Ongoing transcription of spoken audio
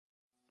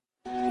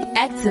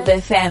Active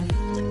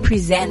FM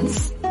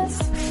presents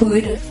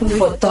Food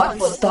for Thought.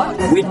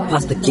 With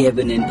Pastor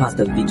Kevin and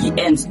Pastor Vicky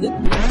Anston.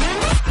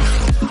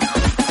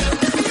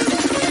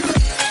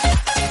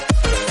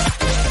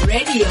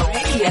 Radio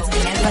has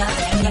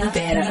never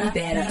been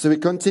better. So we're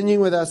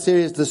continuing with our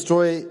series,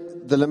 Destroy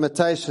the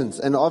Limitations.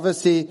 And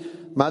obviously,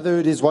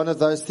 motherhood is one of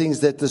those things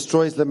that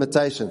destroys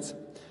limitations.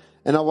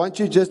 And I want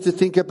you just to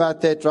think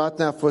about that right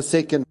now for a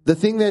second. The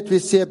thing that we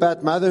see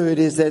about motherhood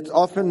is that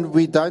often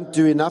we don't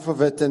do enough of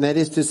it, and that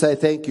is to say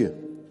thank you.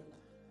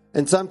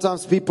 And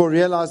sometimes people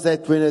realize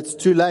that when it's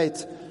too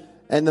late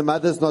and the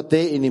mother's not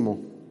there anymore.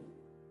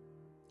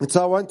 And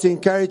so I want to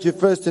encourage you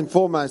first and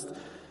foremost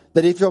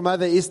that if your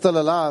mother is still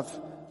alive,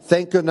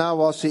 thank her now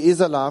while she is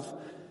alive,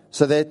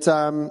 so that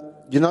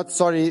you're not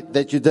sorry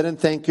that you didn't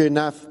thank her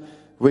enough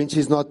when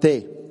she's not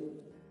there.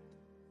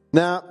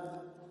 Now,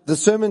 the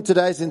sermon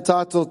today is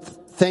entitled,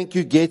 Thank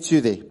You Gets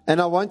You There.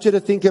 And I want you to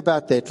think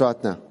about that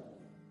right now.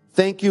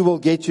 Thank you will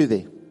get you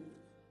there.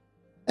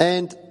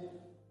 And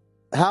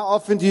how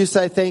often do you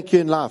say thank you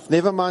in life?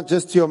 Never mind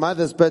just to your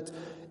mothers, but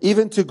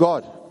even to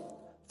God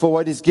for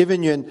what He's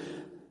given you. And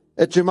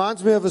it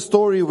reminds me of a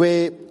story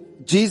where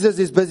Jesus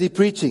is busy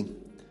preaching.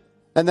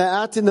 And they're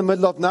out in the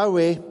middle of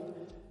nowhere,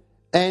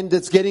 and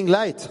it's getting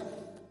late.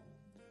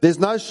 There's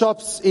no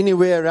shops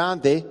anywhere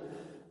around there.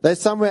 They're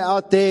somewhere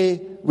out there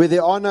where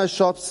there are no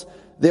shops,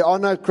 there are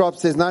no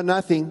crops, there's no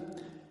nothing.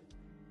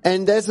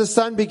 And as the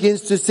sun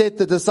begins to set,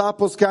 the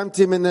disciples come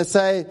to Him and they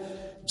say,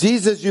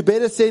 Jesus, you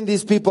better send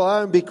these people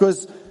home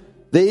because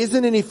there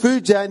isn't any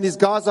food here and these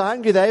guys are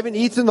hungry. They haven't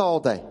eaten the whole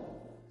day.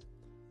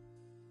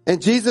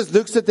 And Jesus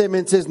looks at them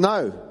and says,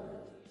 no,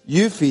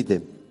 you feed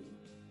them.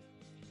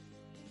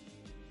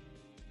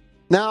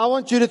 Now I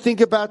want you to think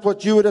about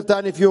what you would have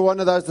done if you were one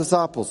of those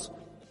disciples.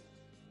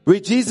 Where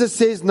Jesus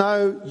says,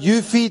 no,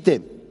 you feed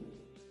them.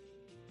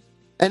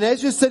 And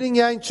as you're sitting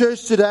here in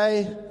church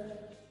today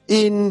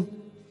in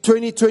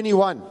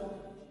 2021,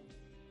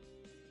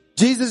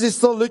 Jesus is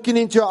still looking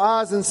into your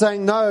eyes and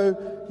saying,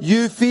 no,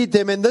 you feed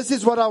them. And this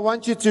is what I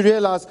want you to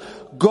realize.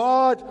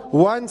 God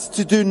wants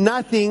to do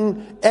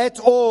nothing at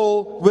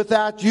all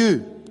without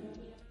you.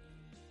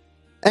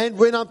 And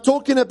when I'm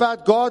talking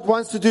about God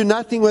wants to do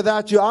nothing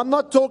without you, I'm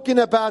not talking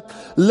about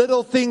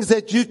little things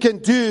that you can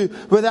do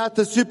without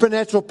the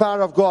supernatural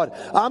power of God.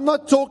 I'm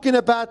not talking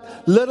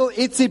about little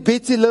itsy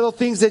bitsy little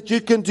things that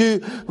you can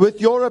do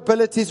with your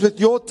abilities, with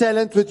your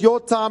talent, with your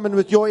time and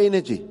with your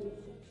energy.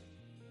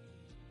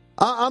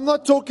 I'm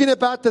not talking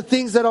about the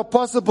things that are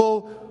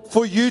possible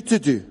for you to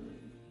do.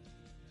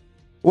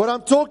 What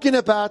I'm talking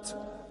about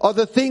are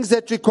the things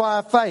that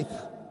require faith.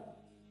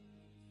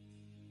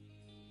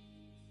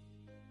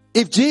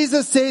 If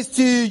Jesus says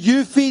to you,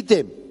 you feed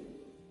them,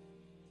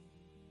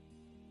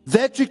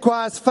 that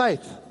requires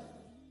faith.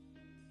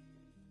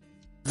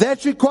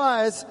 That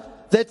requires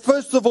that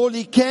first of all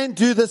He can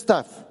do the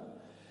stuff.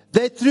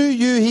 That through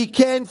you He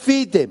can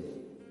feed them.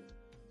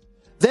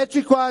 That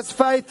requires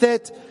faith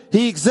that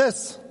He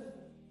exists.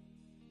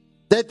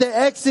 That there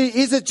actually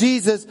is a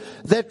Jesus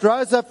that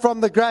rose up from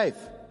the grave,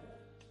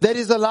 that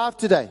is alive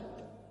today.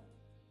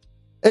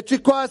 It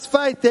requires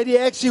faith that He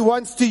actually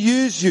wants to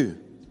use you.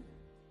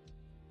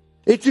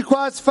 It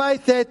requires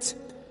faith that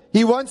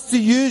He wants to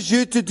use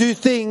you to do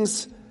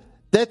things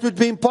that would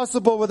be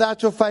impossible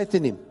without your faith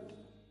in Him.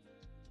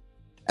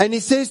 And He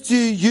says to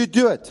you, you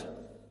do it.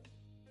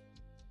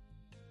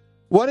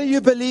 What are you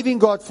believing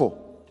God for?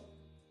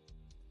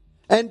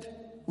 And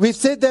we've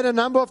said that a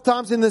number of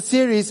times in the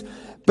series,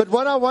 but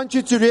what I want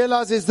you to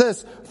realize is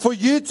this. For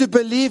you to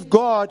believe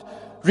God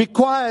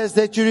requires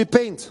that you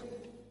repent.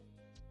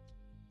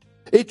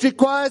 It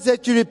requires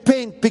that you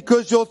repent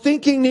because your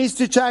thinking needs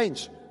to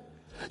change.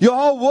 Your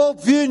whole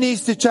worldview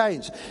needs to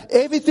change.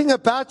 Everything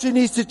about you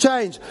needs to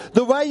change.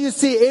 The way you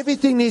see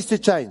everything needs to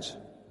change.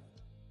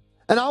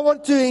 And I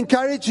want to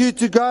encourage you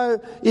to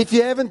go, if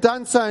you haven't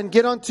done so, and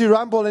get onto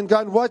Rumble and go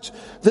and watch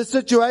the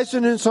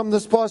situations from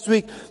this past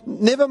week.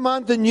 Never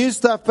mind the new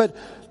stuff, but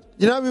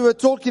you know, we were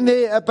talking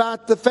there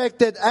about the fact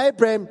that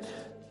Abraham,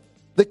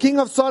 the king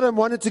of Sodom,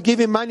 wanted to give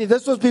him money.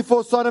 This was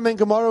before Sodom and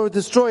Gomorrah were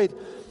destroyed.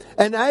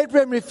 And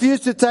Abraham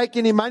refused to take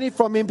any money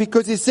from him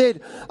because he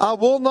said, I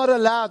will not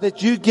allow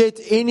that you get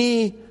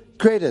any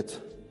credit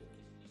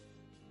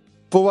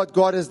for what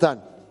God has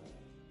done.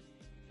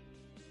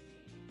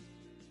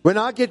 When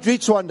I get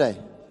rich one day,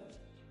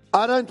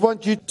 I don't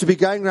want you to be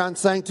going around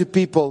saying to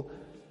people,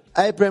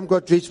 Abraham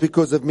got rich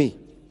because of me.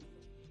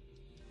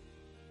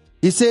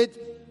 He said,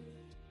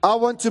 I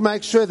want to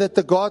make sure that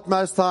the God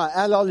Most High,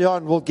 El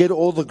Elyon, will get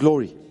all the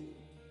glory.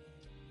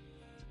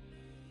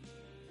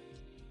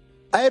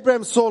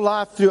 Abraham saw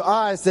life through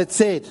eyes that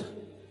said,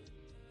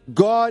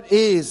 God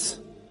is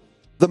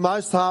the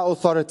Most High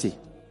authority.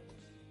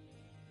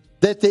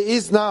 That there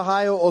is no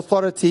higher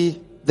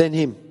authority than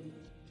Him.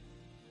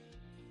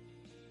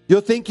 Your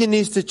thinking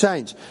needs to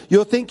change.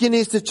 Your thinking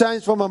needs to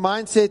change from a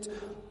mindset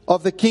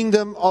of the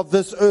kingdom of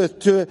this earth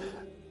to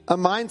a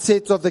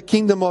mindset of the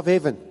kingdom of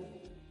heaven.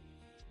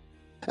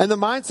 And the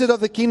mindset of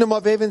the kingdom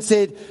of heaven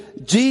said,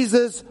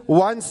 Jesus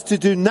wants to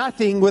do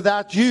nothing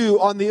without you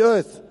on the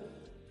earth.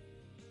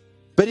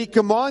 But He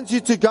commands you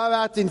to go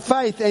out in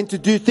faith and to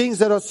do things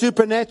that are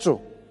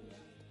supernatural.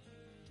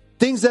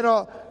 Things that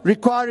are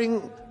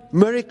requiring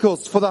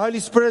miracles for the Holy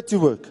Spirit to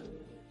work.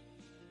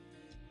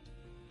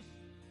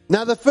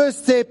 Now, the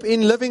first step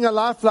in living a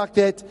life like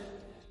that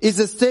is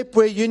a step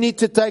where you need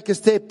to take a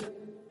step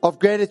of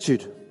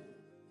gratitude.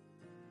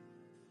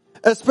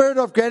 A spirit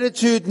of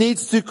gratitude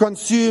needs to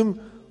consume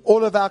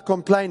all of our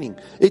complaining.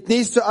 It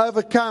needs to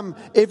overcome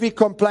every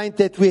complaint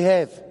that we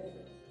have.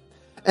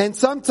 And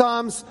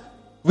sometimes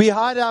we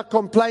hide our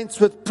complaints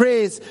with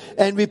prayers,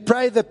 and we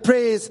pray the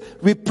prayers,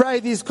 we pray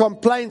these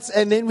complaints,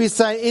 and then we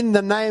say, in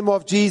the name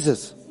of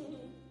Jesus.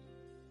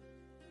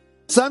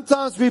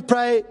 Sometimes we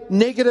pray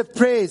negative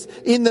prayers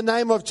in the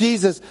name of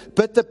Jesus,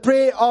 but the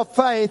prayer of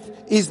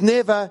faith is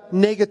never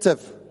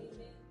negative.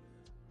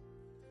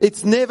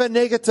 It's never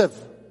negative.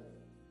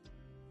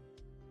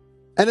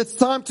 And it's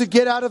time to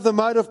get out of the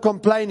mode of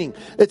complaining.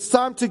 It's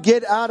time to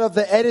get out of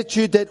the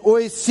attitude that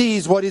always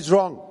sees what is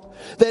wrong.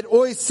 That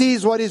always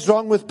sees what is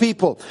wrong with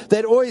people.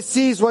 That always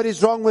sees what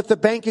is wrong with the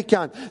bank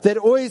account. That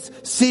always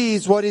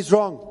sees what is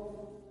wrong.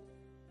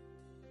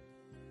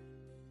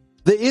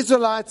 The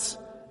Israelites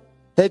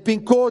had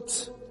been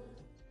caught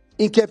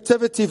in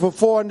captivity for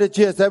 400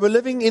 years. They were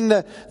living in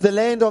the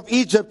land of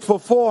Egypt for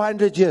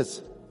 400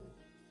 years.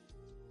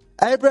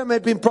 Abraham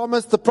had been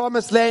promised the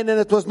promised land, and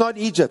it was not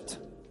Egypt.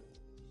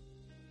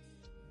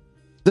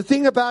 The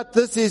thing about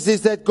this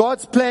is that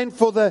God's plan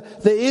for the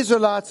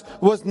Israelites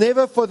was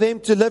never for them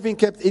to live in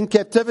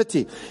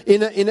captivity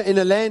in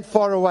a land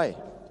far away.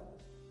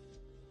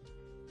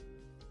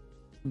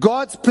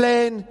 God's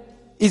plan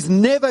is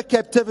never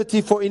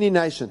captivity for any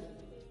nation.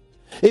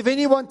 If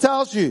anyone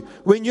tells you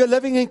when you're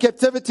living in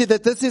captivity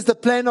that this is the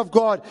plan of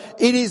God,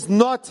 it is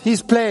not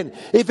His plan.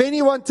 If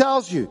anyone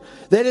tells you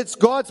that it's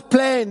God's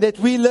plan that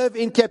we live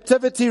in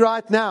captivity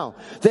right now,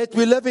 that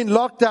we live in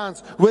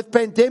lockdowns with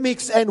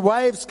pandemics and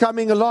waves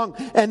coming along,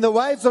 and the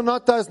waves are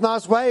not those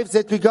nice waves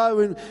that we go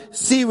and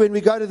see when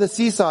we go to the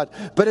seaside,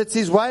 but it's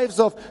these waves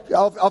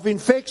of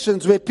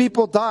infections where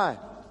people die.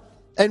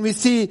 And we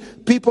see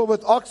people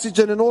with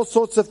oxygen and all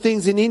sorts of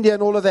things in India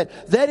and all of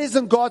that. That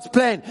isn't God's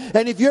plan.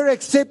 And if you're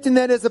accepting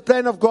that as the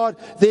plan of God,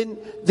 then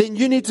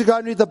you need to go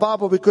and read the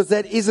Bible, because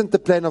that isn't the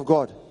plan of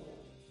God.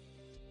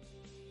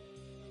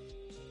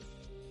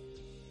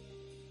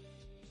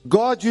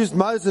 God used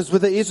Moses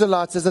with the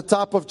Israelites as a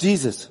type of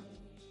Jesus.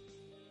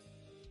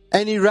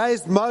 And He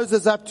raised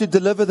Moses up to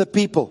deliver the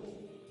people.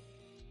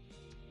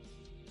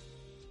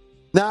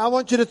 Now I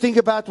want you to think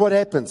about what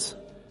happens.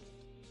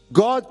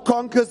 God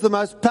conquers the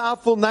most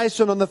powerful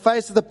nation on the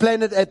face of the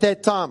planet at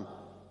that time.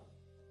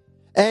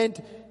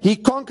 And He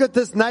conquered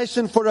this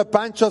nation for a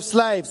bunch of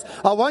slaves.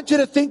 I want you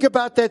to think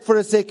about that for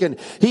a second.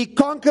 He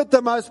conquered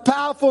the most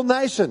powerful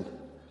nation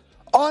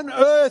on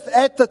earth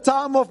at the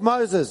time of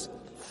Moses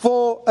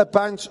for a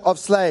bunch of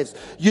slaves.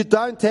 You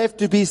don't have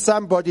to be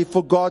somebody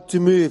for God to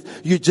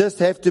move. You just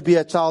have to be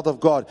a child of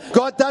God.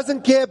 God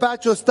doesn't care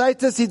about your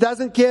status. He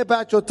doesn't care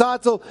about your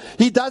title.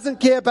 He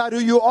doesn't care about who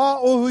you are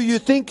or who you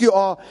think you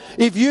are.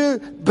 If you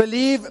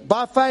believe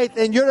by faith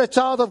and you're a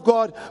child of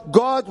God,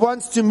 God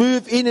wants to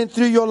move in and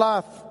through your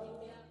life.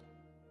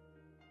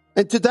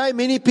 And today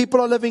many people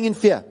are living in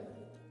fear.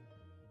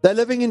 They're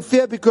living in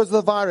fear because of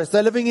the virus.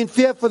 They're living in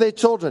fear for their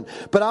children.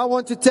 But I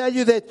want to tell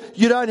you that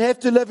you don't have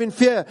to live in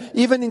fear,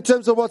 even in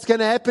terms of what's going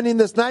to happen in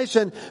this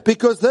nation,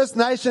 because this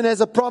nation has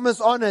a promise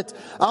on it.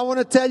 I want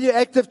to tell you,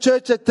 Active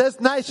Church, that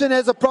this nation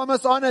has a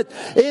promise on it.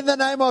 In the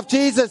name of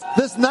Jesus,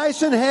 this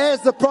nation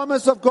has the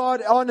promise of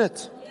God on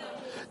it.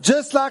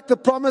 Just like the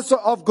promise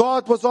of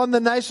God was on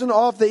the nation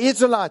of the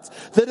Israelites,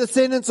 the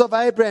descendants of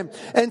Abraham.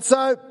 And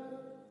so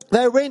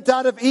they went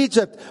out of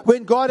Egypt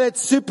when God had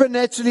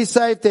supernaturally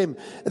saved them.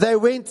 They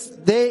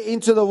went there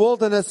into the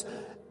wilderness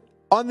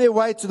on their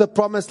way to the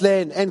promised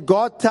land. And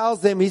God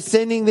tells them He's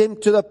sending them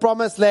to the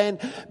promised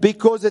land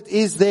because it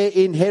is their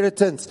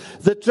inheritance.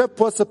 The trip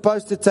was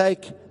supposed to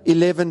take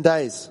 11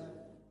 days.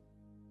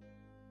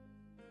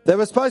 They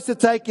were supposed to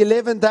take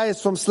 11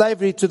 days from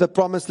slavery to the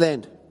promised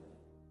land.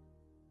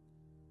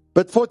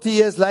 But 40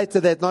 years later,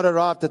 they had not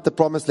arrived at the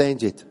promised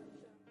land yet.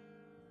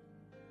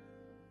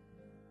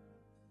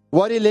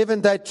 What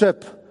 11-day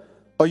trip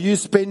are you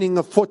spending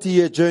a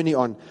 40-year journey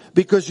on?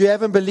 Because you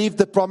haven't believed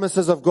the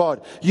promises of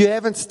God. You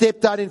haven't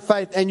stepped out in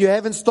faith, and you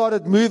haven't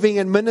started moving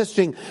and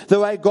ministering the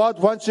way God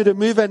wants you to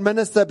move and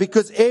minister,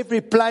 because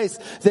every place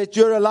that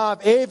you're alive,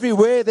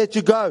 everywhere that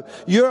you go,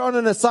 you're on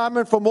an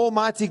assignment from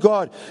Almighty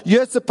God.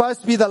 You're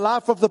supposed to be the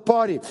life of the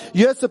party.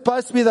 You're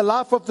supposed to be the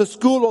life of the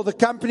school or the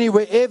company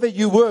wherever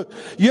you work.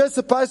 You're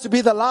supposed to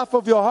be the life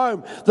of your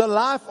home, the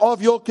life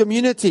of your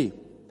community.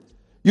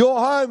 Your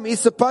home is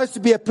supposed to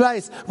be a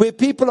place where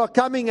people are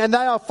coming and they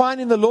are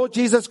finding the Lord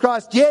Jesus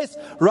Christ. Yes,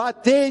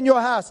 right there in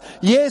your house.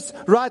 Yes,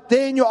 right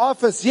there in your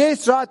office.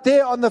 Yes, right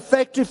there on the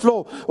factory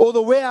floor or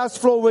the warehouse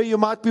floor where you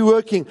might be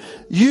working.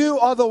 You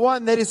are the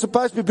one that is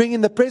supposed to be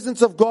bringing the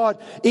presence of God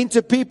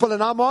into people.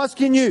 And I'm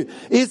asking you,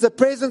 is the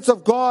presence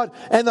of God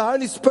and the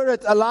Holy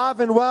Spirit alive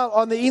and well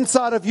on the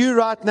inside of you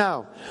right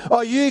now?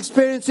 Are you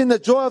experiencing the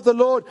joy of the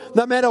Lord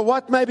no matter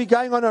what may be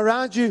going on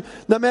around you,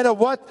 no matter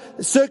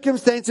what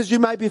circumstances you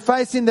may be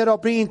facing that are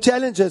bringing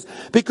challenges?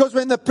 Because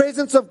when the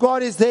presence of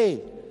God is there,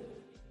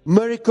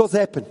 miracles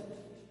happen.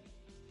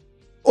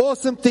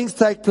 Awesome things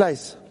take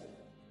place.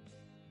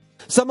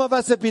 Some of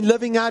us have been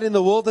living out in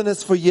the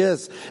wilderness for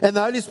years, and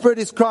the Holy Spirit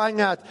is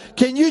crying out,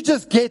 can you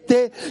just get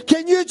there?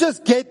 Can you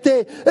just get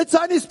there? It's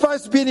only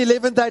supposed to be an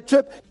 11-day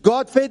trip.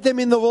 God fed them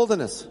in the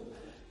wilderness.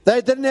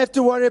 They didn't have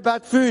to worry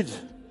about food.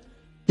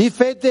 He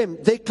fed them.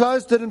 Their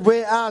clothes didn't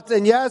wear out.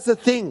 And here's the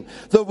thing.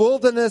 The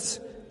wilderness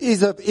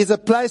is a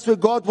place where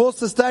God will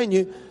sustain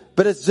you,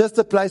 but it's just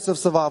a place of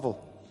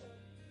survival.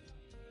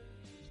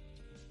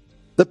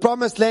 The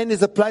promised land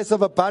is a place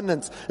of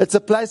abundance. It's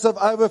a place of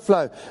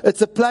overflow.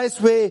 It's a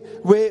place where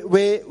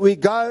we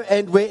go,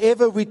 and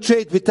wherever we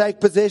tread, we take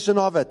possession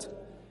of it.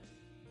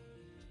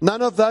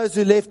 None of those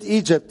who left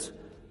Egypt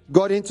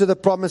got into the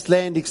promised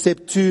land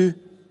except two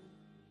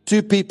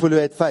people who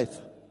had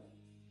faith.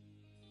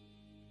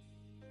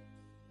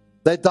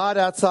 They died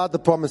outside the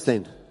promised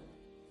land.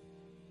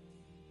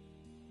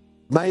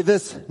 May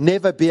this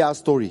never be our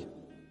story.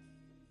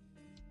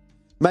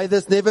 May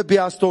this never be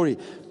our story.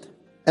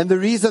 And the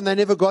reason they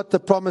never got the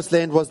promised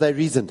land was they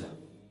reasoned.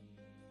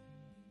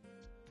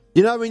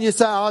 You know, when you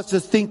say, I was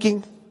just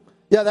thinking.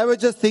 Yeah, they were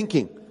just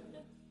thinking.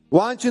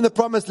 Why aren't you in the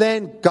promised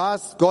land?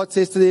 Guys, God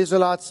says to the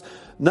Israelites,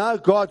 no,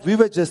 God, we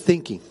were just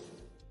thinking.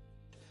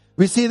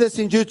 We see this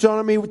in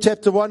Deuteronomy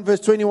chapter 1, verse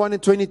 21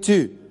 and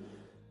 22.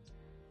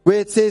 Where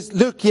it says,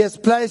 look, He has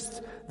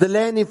placed the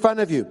land in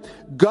front of you.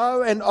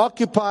 Go and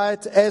occupy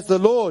it as the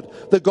Lord,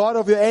 the God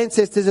of your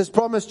ancestors, has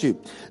promised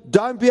you.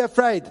 Don't be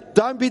afraid.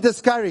 Don't be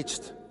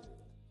discouraged.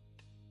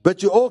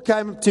 But you all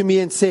came to me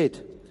and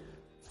said,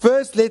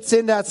 first let's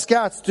send out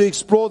scouts to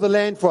explore the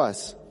land for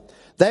us.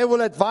 They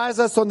will advise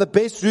us on the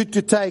best route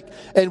to take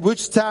and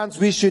which towns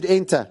we should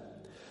enter.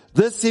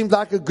 This seemed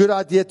like a good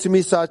idea to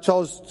me, so I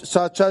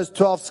chose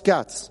 12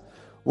 scouts,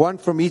 one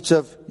from each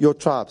of your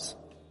tribes.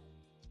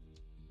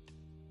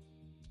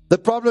 The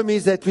problem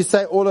is that we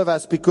say all of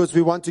us because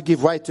we want to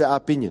give weight to our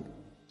opinion.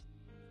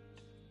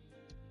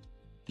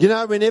 You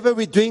know, whenever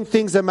we're doing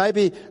things and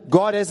maybe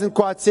God hasn't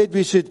quite said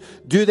we should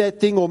do that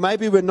thing, or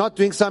maybe we're not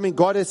doing something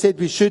God has said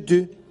we should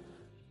do,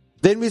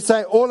 then we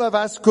say all of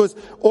us, because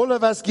all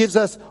of us gives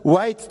us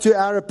weight to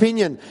our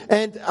opinion.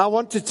 And I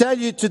want to tell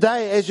you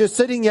today, as you're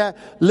sitting here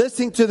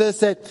listening to this,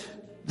 that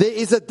there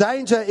is a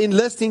danger in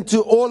listening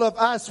to all of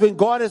us when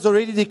God has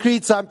already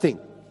decreed something.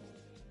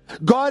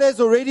 God has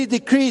already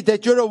decreed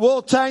that you're a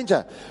world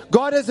changer.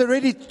 God has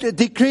already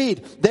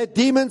decreed that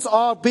demons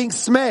are being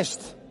smashed.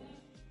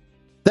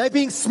 They're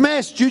being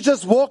smashed. You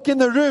just walk in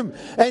the room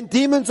and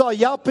demons are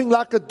yelping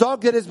like a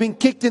dog that has been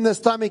kicked in the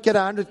stomach at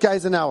 100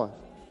 k's an hour.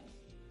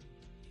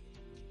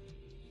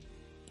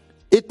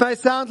 It may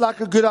sound like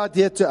a good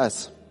idea to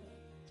us.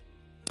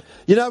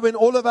 You know, when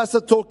all of us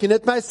are talking,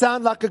 it may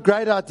sound like a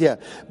great idea,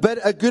 but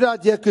a good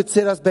idea could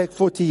set us back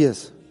 40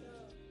 years.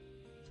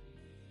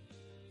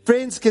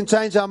 Friends can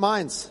change our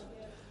minds.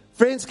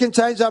 Friends can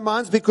change our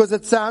minds because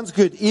it sounds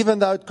good, even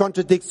though it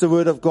contradicts the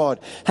Word of God.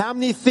 How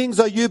many things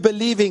are you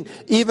believing,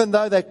 even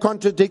though they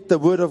contradict the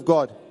Word of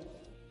God?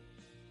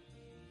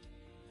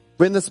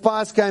 When the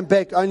spies came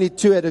back, only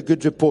 2 had a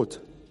good report.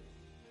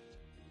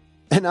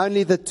 And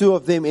only the 2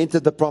 of them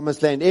entered the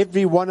promised land.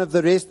 Every one of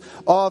the rest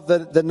of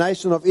the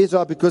nation of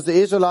Israel, because the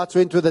Israelites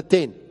went with the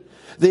 10.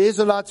 The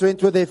Israelites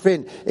went with their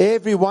friend.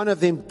 Every one of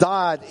them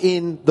died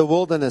in the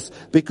wilderness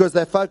because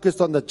they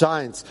focused on the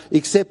giants,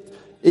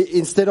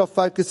 instead of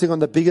focusing on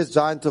the biggest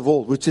giant of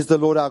all, which is the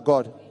Lord our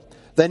God.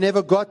 They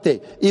never got there,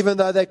 even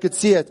though they could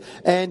see it.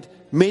 And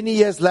many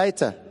years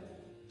later,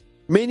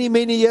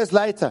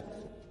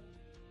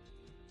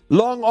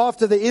 long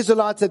after the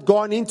Israelites had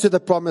gone into the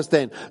promised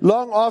land,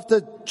 long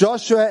after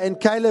Joshua and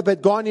Caleb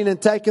had gone in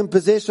and taken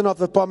possession of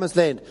the promised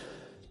land,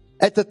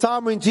 at the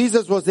time when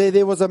Jesus was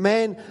there was a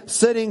man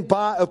sitting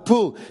by a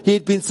pool. He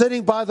had been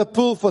sitting by the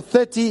pool for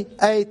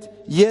 38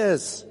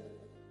 years.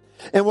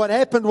 And what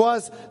happened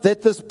was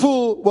that this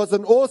pool was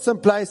an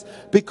awesome place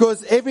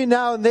because every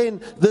now and then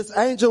this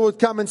angel would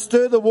come and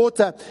stir the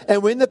water.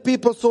 And when the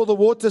people saw the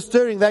water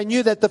stirring, they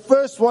knew that the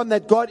first one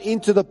that got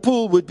into the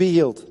pool would be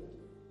healed.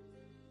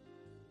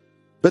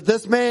 But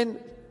this man,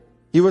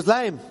 he was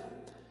lame.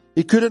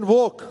 He couldn't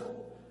walk.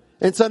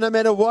 And so no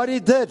matter what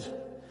he did,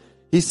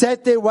 he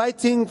sat there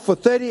waiting for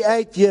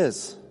 38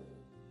 years.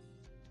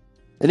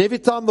 And every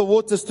time the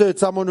water stirred,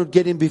 someone would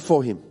get in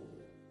before him.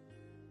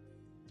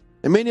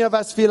 And many of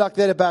us feel like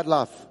that about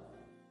life.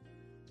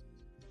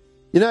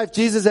 You know, if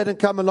Jesus hadn't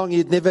come along,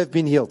 he'd never have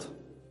been healed.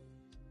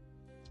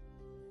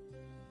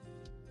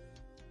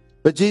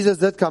 But Jesus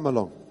did come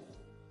along.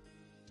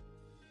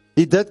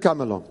 He did come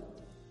along.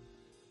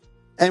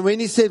 And when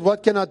he said,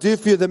 what can I do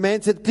for you? The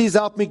man said, please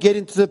help me get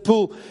into the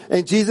pool.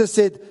 And Jesus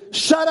said,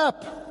 shut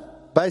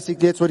up.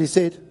 Basically, that's what he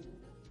said.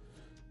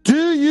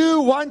 Do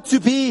you want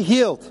to be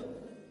healed?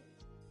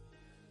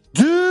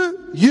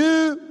 Do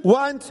you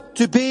want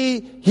to be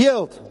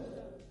healed?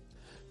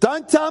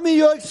 Don't tell me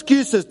your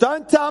excuses.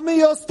 Don't tell me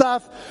your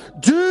stuff.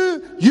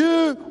 Do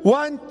you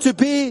want to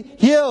be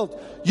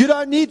healed? You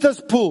don't need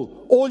this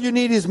pool. All you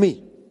need is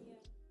me.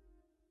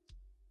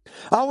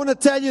 I want to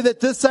tell you that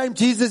this same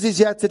Jesus is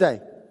here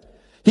today.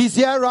 He's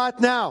here right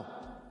now.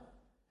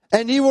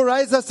 And he will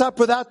raise us up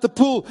without the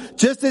pool,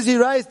 just as he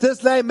raised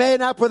this lame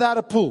man up without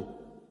a pool.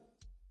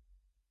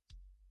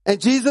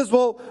 And Jesus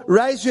will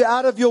raise you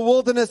out of your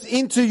wilderness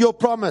into your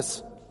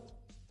promise.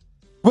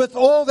 With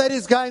all that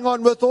is going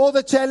on, with all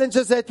the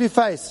challenges that we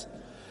face,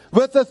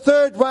 with the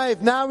third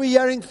wave. Now we're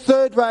hearing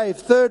third wave,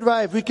 third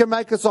wave. We can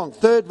make a song.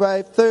 Third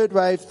wave, third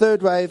wave,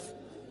 third wave.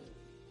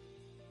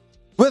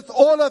 With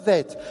all of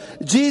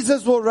that,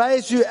 Jesus will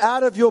raise you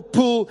out of your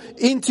pool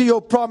into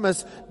your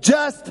promise.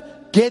 Just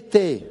get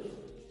there.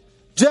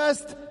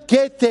 Just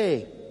get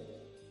there.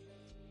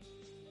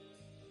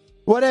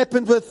 What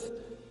happened with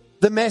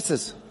the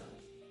masses?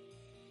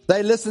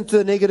 They listened to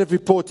the negative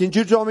report. In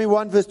Deuteronomy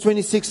 1 verse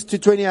 26 to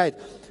 28,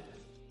 it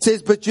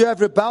says, but you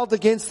have rebelled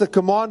against the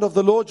command of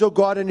the Lord your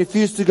God and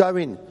refused to go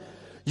in.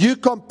 You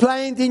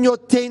complained in your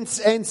tents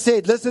and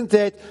said, listen to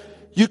that,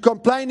 you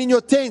complained in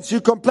your tents,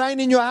 you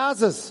complained in your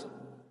houses.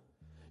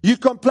 You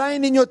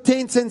complained in your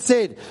tents and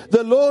said,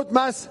 the Lord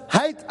must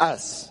hate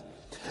us.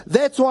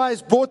 That's why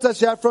he's brought us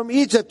here from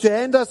Egypt to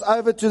hand us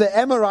over to the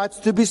Amorites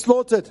to be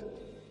slaughtered.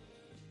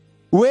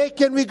 Where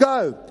can we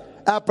go?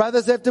 Our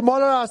brothers have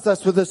demoralized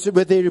us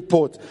with their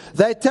report.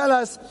 They tell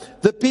us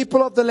the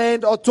people of the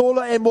land are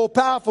taller and more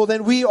powerful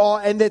than we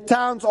are, and their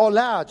towns are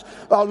large,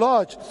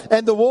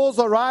 and the walls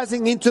are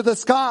rising into the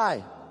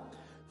sky.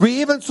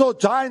 We even saw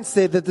giants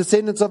there, the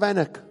descendants of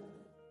Anak.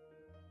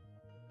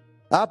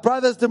 Our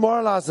brothers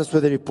demoralized us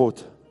with a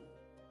report.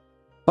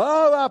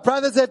 Oh, our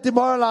brothers have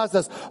demoralized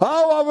us.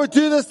 Oh, I would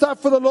do this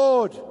stuff for the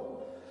Lord.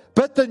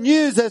 But the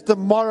news has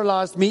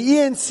demoralized me.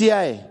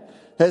 ENCA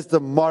has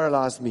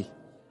demoralized me.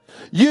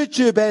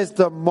 YouTube has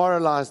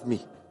demoralized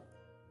me.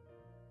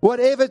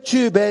 Whatever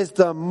tube has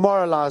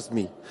demoralized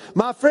me.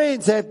 My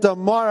friends have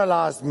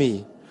demoralized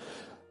me.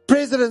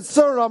 President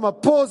Cyril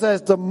Ramaphosa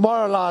has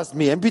demoralized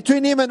me. And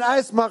between him and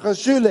Ace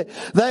Magashule,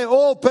 they're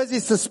all busy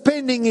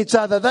suspending each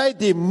other. They're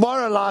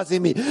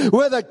demoralizing me.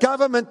 With a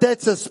government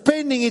that's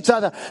suspending each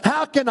other,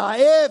 how can I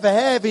ever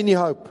have any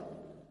hope?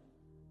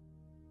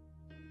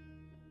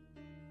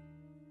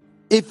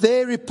 If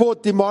their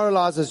report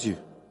demoralizes you,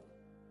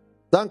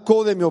 don't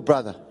call them your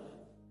brother.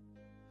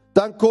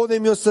 Don't call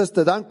them your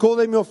sister. Don't call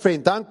them your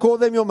friend. Don't call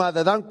them your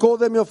mother. Don't call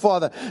them your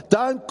father.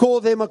 Don't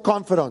call them a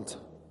confidant.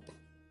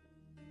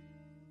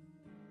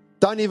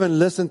 Don't even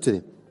listen to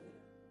them.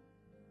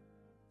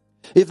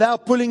 If they're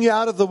pulling you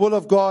out of the will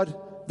of God,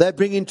 they're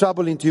bringing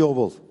trouble into your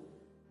will.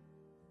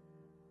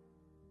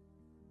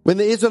 When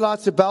the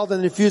Israelites rebelled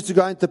and refused to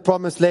go into the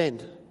promised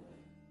land,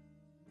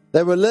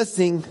 they were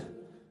listening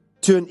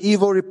to an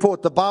evil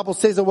report. The Bible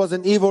says it was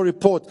an evil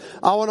report.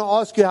 I want to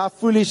ask you, how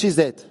foolish is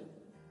that?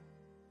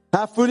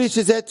 How foolish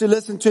is that to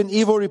listen to an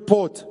evil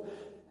report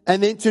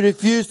and then to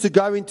refuse to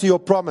go into your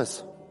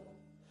promise?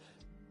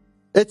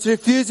 It's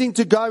refusing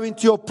to go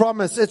into your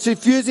promise. It's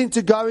refusing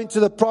to go into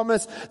the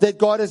promise that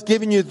God has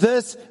given you.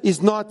 This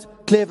is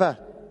not clever.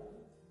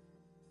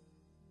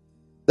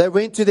 They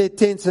went to their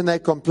tents and they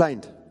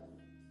complained.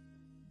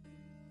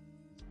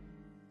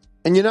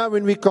 And you know,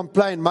 when we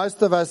complain,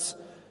 most of us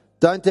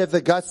don't have the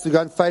guts to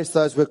go and face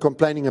those we're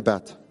complaining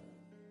about.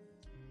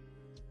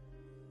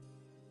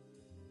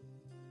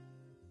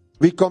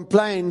 We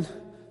complain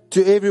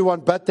to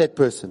everyone but that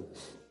person.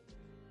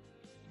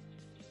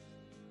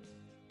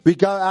 We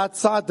go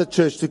outside the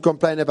church to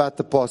complain about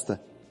the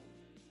pastor.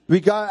 We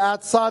go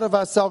outside of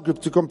our cell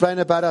group to complain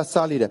about our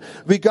cell leader.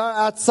 We go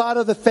outside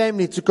of the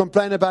family to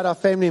complain about our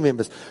family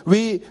members.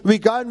 We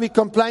go and we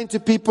complain to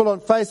people on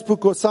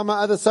Facebook or some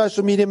other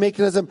social media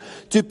mechanism,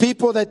 to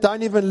people that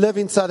don't even live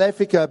in South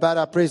Africa, about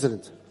our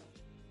president.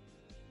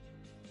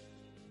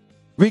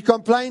 We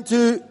complain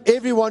to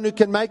everyone who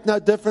can make no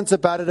difference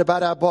about it,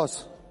 about our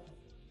boss.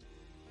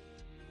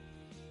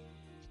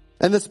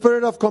 And the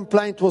spirit of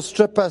complaint will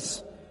strip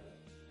us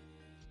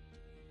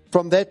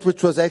from that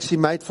which was actually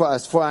made for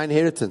us, for our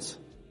inheritance.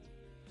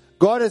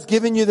 God has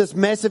given you this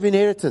massive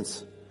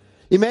inheritance.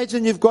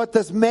 Imagine you've got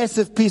this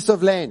massive piece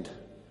of land.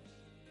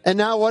 And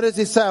now what does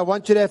he say? I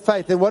want you to have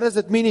faith. And what does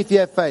it mean if you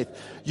have faith?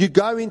 You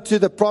go into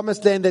the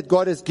promised land that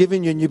God has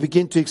given you and you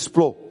begin to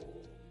explore.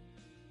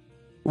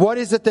 What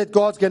is it that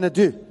God's going to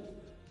do?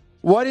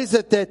 What is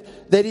it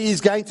that He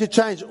is going to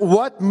change?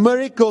 What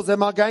miracles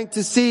am I going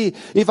to see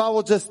if I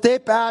will just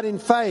step out in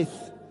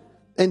faith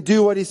and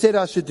do what He said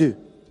I should do?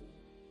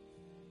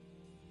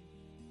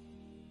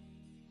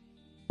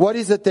 What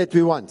is it that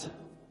we want?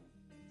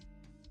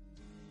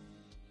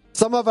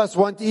 Some of us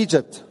want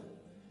Egypt.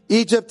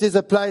 Egypt is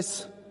a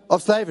place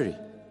of slavery.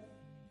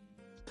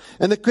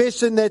 And the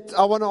question that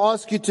I want to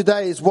ask you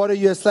today is, what are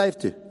you a slave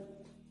to?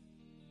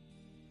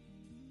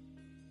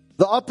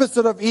 The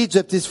opposite of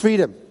Egypt is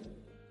freedom.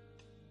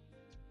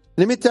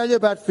 Let me tell you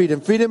about freedom.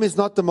 Freedom is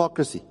not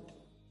democracy.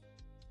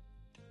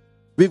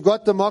 We've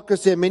got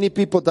democracy and many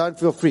people don't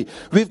feel free.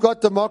 We've got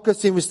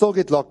democracy and we still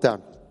get locked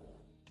down.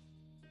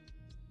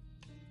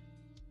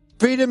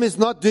 Freedom is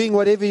not doing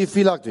whatever you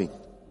feel like doing.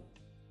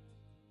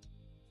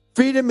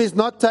 Freedom is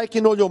not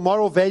taking all your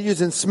moral values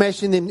and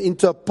smashing them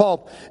into a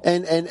pulp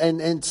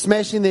and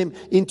smashing them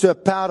into a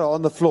powder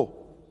on the floor.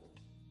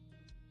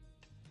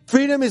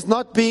 Freedom is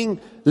not being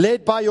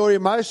led by your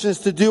emotions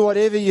to do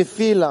whatever you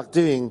feel like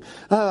doing.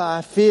 Oh,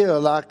 I feel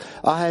like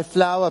I have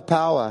flower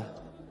power.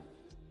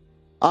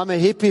 I'm a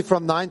hippie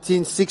from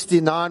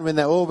 1969 when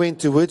they all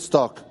went to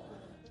Woodstock.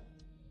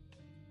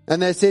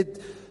 And they said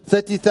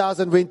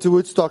 30,000 went to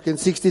Woodstock and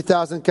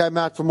 60,000 came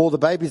out from all the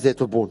babies that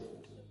were born.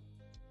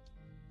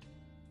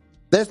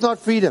 That's not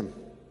freedom.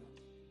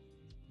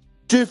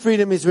 True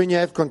freedom is when you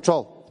have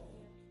control.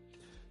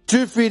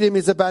 True freedom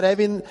is about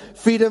having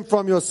freedom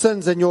from your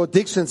sins and your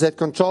addictions that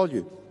control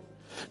you.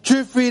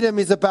 True freedom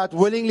is about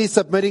willingly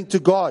submitting to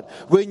God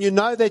when you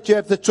know that you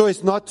have the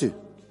choice not to.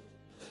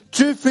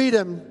 True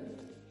freedom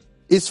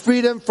is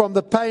freedom from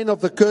the pain of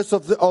the curse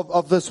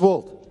of this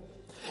world.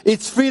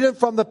 It's freedom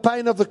from the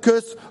pain of the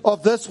curse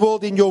of this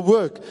world in your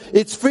work.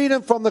 It's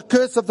freedom from the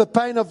curse of the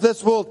pain of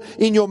this world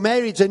in your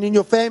marriage and in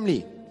your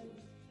family.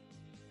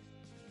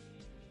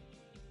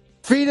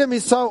 Freedom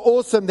is so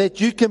awesome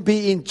that you can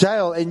be in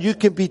jail and you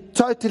can be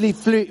totally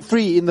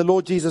free in the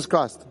Lord Jesus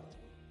Christ.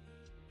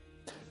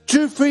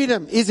 True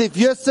freedom is if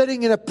you're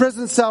sitting in a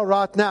prison cell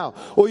right now,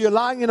 or you're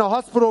lying in a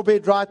hospital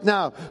bed right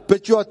now,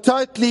 but you are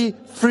totally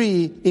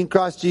free in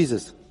Christ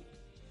Jesus.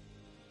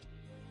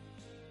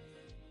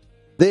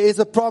 There is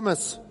a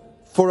promise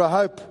for a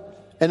hope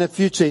and a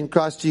future in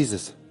Christ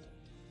Jesus.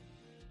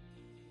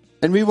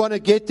 And we want to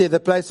get there, the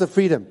place of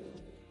freedom.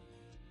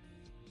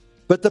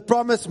 But the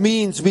promise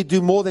means we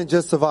do more than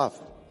just survive.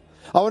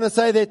 I want to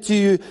say that to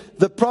you.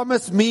 The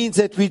promise means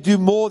that we do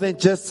more than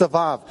just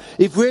survive.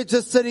 If we're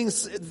just sitting,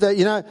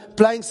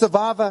 playing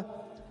survivor,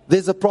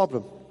 there's a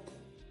problem.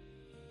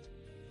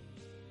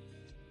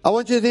 I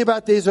want you to think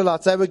about the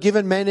Israelites. They were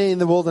given manna in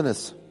the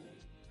wilderness.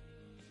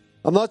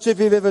 I'm not sure if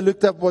you've ever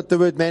looked up what the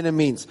word manna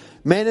means.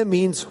 Manna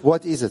means,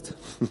 what is it?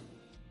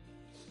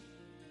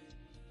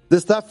 The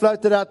stuff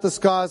floated out the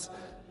skies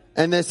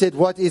and they said,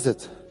 what is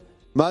it?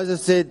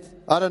 Moses said,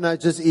 I don't know,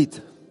 just eat.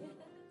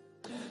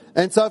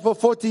 And so for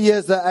 40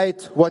 years they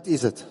ate, what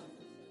is it?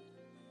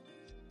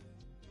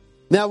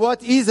 Now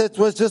what is it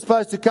was just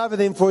supposed to cover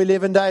them for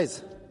 11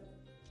 days.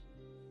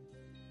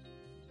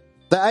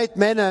 They ate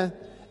manna,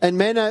 and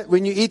manna,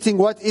 when you're eating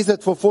what is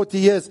it for 40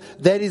 years,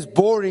 that is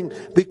boring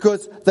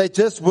because they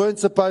just weren't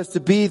supposed to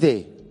be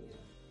there.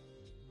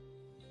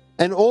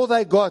 And all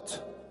they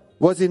got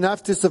was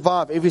enough to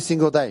survive every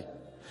single day.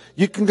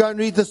 You can go and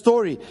read the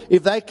story.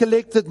 If they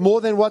collected more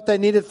than what they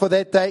needed for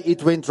that day,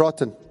 it went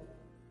rotten.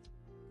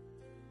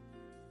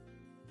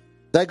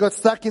 They got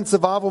stuck in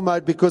survival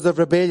mode because of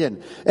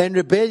rebellion. And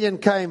rebellion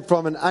came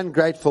from an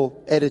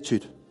ungrateful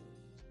attitude.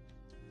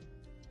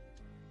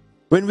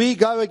 When we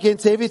go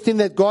against everything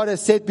that God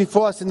has set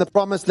before us in the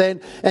promised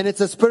land, and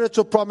it's a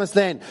spiritual promised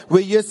land,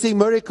 where you're seeing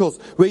miracles,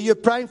 where you're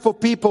praying for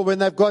people when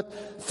they've got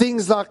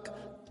things like,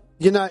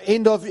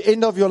 end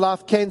of your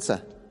life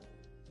cancer,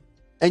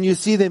 and you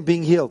see them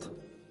being healed.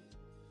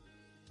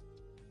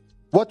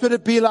 What would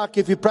it be like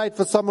if you prayed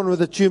for someone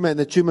with a tumor and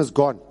the tumor's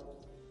gone?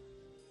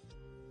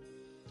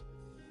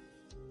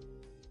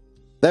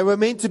 They were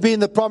meant to be in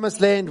the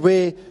promised land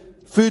where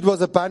food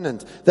was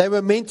abundant. They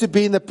were meant to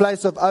be in the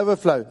place of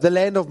overflow, the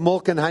land of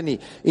milk and honey.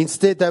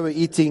 Instead, they were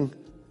eating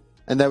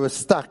and they were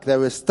stuck. They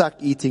were stuck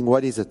eating,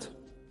 what is it?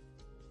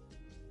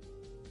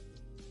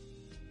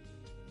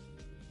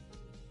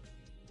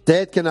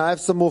 Dad, can I have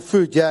some more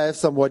food? Yeah, I have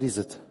some. What is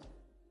it?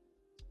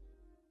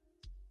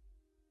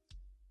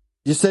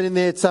 You're sitting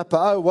there at supper.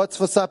 Oh, what's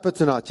for supper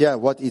tonight? Yeah,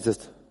 what is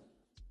it?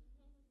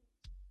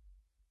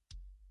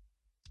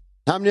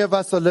 How many of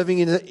us are living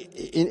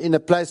in a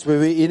place where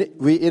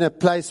we're in a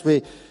place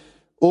where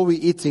all we're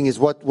eating is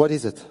what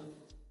is it?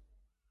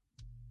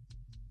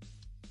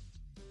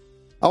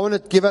 I want to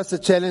give us a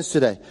challenge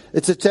today.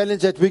 It's a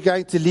challenge that we're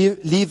going to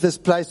leave this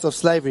place of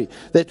slavery.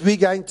 That we're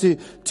going to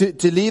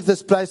leave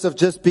this place of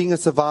just being a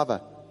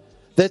survivor.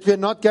 That we're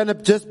not going to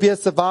just be a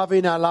survivor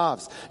in our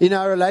lives, in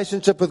our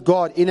relationship with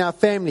God, in our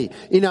family,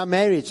 in our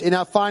marriage, in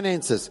our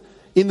finances,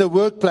 in the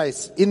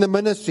workplace, in the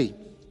ministry.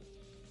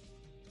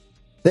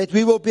 That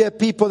we will be a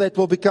people that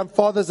will become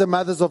fathers and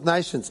mothers of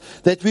nations.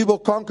 That we will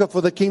conquer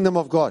for the kingdom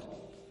of God.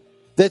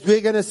 That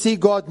we're going to see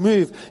God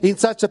move in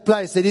such a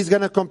place that He's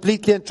going to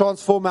completely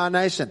transform our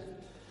nation.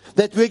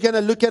 That we're going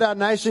to look at our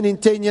nation in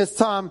 10 years'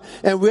 time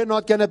and we're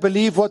not going to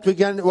believe what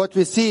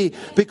we see,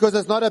 because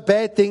it's not a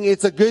bad thing,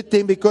 it's a good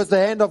thing, because the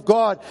hand of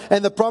God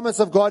and the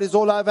promise of God is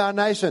all over our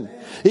nation.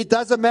 It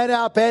doesn't matter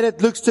how bad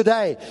it looks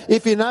today,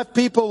 if enough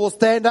people will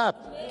stand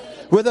up.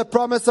 with the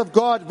promise of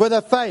God, with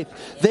a faith,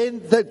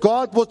 then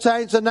God will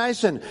change the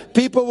nation.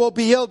 People will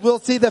be healed. We'll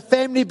see the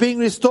family being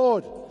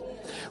restored.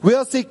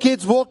 We'll see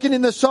kids walking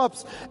in the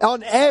shops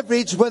on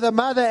average with a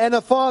mother and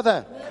a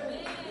father.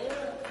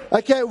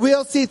 Okay,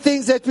 we'll see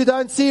things that we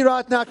don't see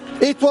right now.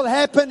 It will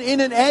happen in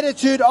an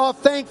attitude of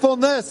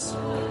thankfulness.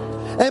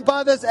 And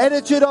by this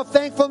attitude of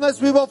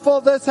thankfulness, we will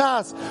fill this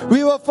house.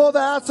 We will fill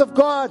the house of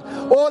God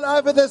all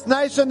over this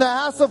nation. The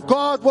house of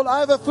God will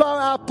overflow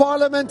our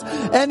parliament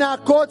and our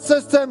court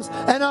systems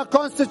and our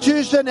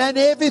constitution, and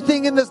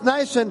everything in this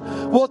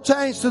nation will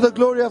change to the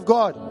glory of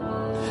God.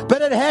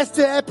 But it has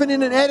to happen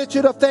in an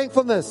attitude of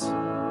thankfulness.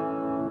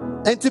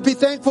 And to be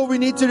thankful, we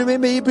need to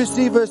remember Hebrews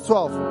 3 verse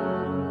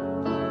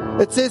 12.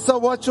 It says, so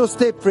watch your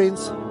step,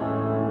 friends.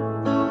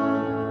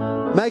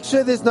 Make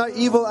sure there's no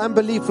evil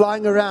unbelief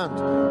lying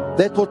around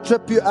that will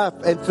trip you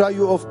up and throw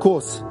you off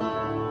course,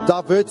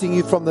 diverting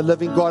you from the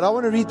living God. I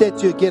want to read that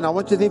to you again. I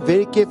want you to think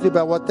very carefully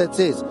about what that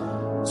says.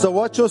 So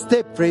watch your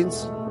step,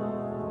 friends.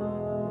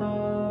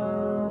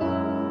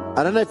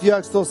 I don't know if you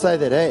still say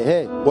that.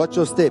 Hey, watch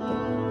your step.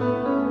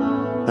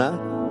 Huh?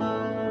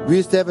 We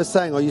used to have a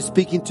saying, are you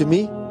speaking to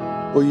me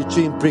or are you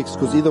chewing bricks?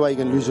 Because either way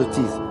you're going to lose your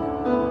teeth.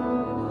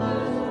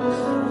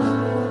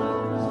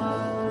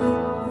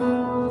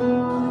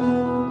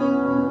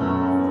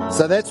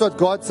 So that's what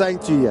God's saying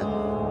to you here.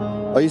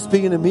 Are you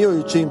speaking to me or are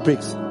you chewing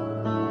bricks?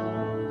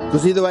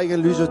 Because either way you're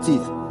going to lose your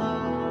teeth.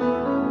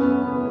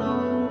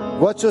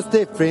 Watch your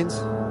step, friends.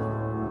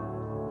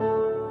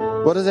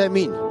 What does that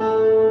mean?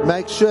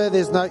 Make sure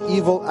there's no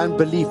evil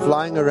unbelief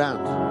lying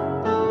around.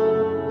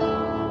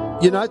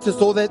 You notice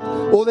all that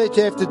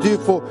you have to do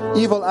for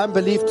evil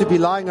unbelief to be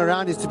lying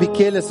around is to be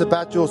careless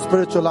about your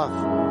spiritual life.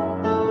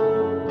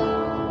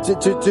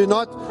 To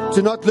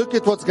not look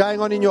at what's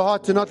going on in your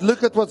heart, to not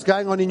look at what's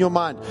going on in your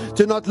mind,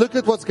 to not look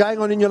at what's going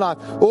on in your life.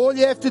 All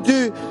you have to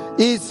do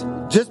is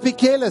just be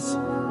careless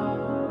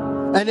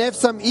and have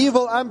some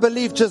evil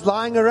unbelief just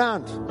lying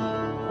around.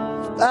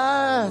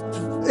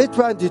 It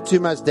won't do too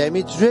much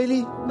damage,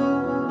 really.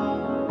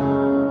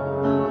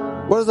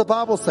 What does the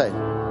Bible say?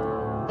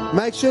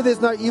 Make sure there's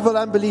no evil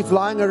unbelief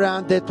lying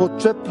around that will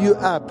trip you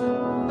up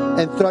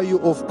and throw you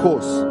off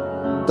course,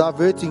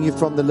 diverting you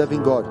from the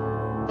living God.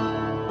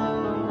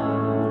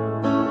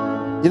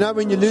 You know,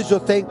 when you lose your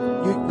thank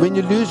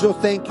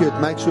you, it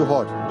makes you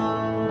hard.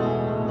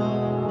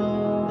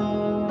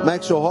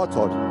 Makes your heart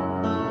hard.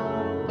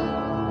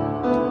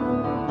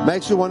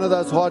 Makes you one of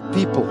those hard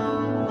people.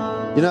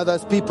 You know,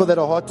 those people that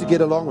are hard to get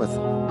along with.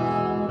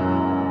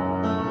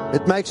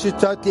 It makes you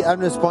totally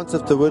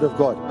unresponsive to the Word of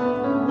God.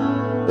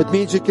 It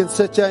means you can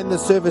sit here in the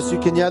service, you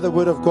can hear the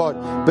Word of God,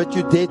 but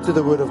you're dead to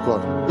the Word of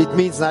God. It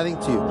means nothing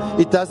to you.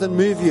 It doesn't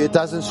move you. It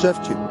doesn't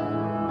shift you.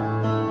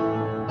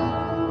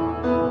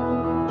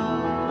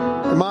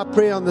 And my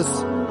prayer on this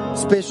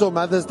special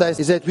Mother's Day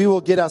is that we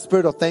will get our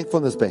spirit of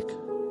thankfulness back.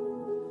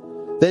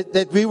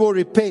 That we will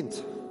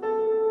repent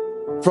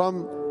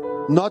from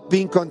not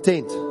being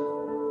content.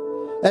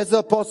 As the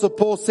Apostle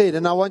Paul said,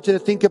 and I want you to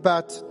think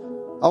about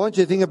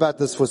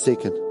this for a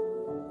second.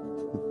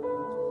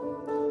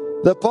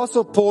 The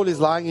Apostle Paul is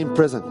lying in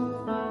prison.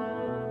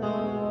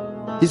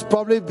 He's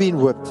probably been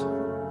whipped.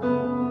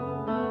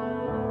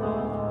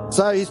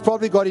 So he's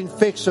probably got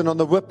infection on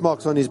the whip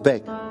marks on his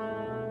back.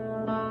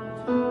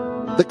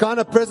 The kind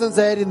of prisons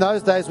they had in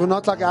those days were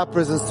not like our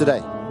prisons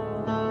today.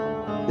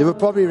 There were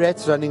probably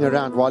rats running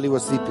around while he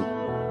was sleeping.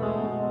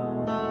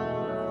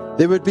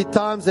 There would be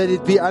times that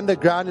he'd be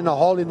underground in a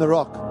hole in the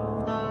rock.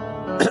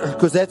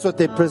 Because that's what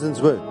their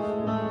prisons were.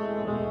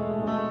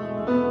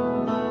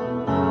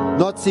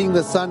 Not seeing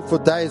the sun for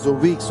days or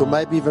weeks or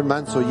maybe even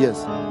months or years.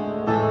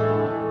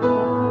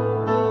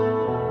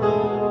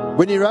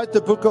 When he wrote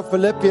the book of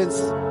Philippians,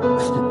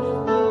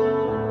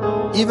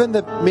 even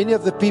many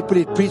of the people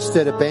he preached to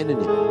had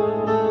abandoned him.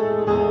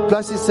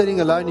 Plus he's sitting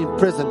alone in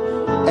prison,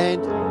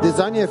 and there's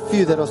only a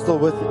few that are still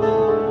with him.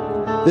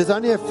 There's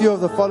only a few of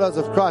the followers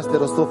of Christ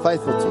that are still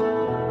faithful to him.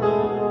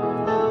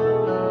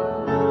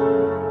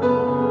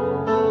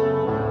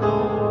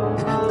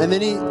 And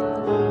then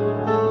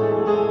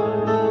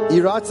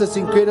he writes this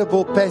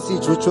incredible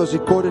passage which was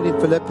recorded in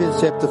Philippians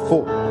chapter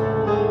 4.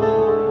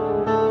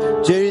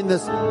 During the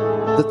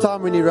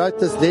time when he wrote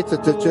this letter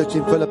to the church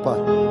in Philippi.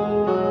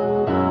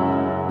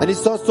 And he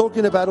starts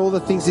talking about all the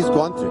things he's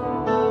gone through.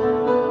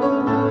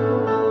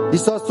 He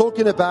starts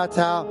talking about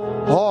how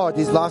hard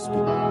his life's been.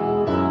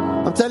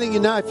 I'm telling you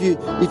now, if you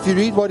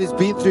read what he's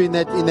been through in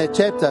that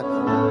chapter,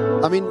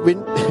 I mean,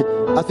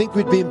 I think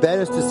we'd be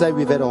embarrassed to say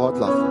we've had a hard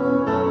life.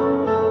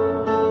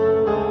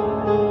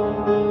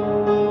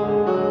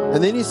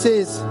 And then he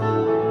says,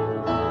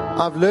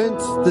 I've learned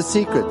the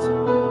secret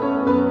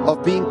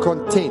of being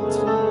content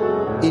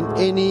in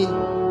any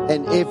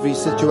and every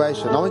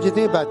situation. I want you to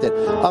think about that.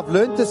 I've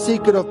learned the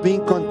secret of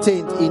being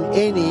content in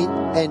any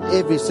and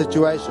every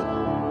situation.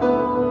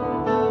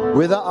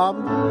 Whether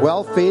I'm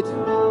well fed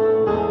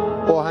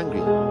or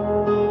hungry.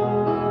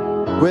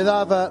 Whether I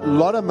have a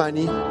lot of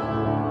money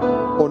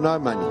or no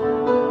money.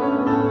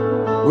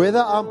 Whether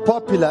I'm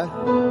popular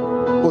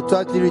or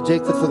totally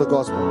rejected for the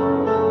gospel.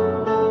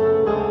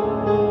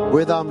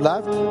 whether I'm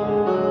loved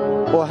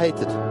or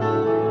hated,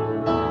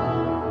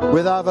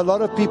 whether I have a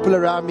lot of people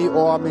around me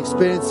or I'm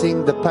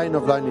experiencing the pain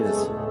of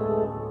loneliness,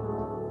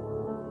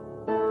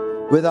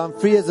 whether I'm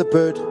free as a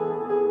bird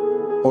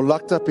or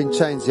locked up in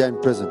chains here in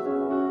prison.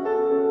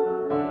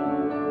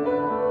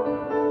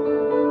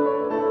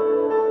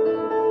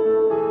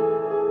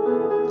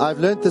 I've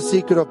learned the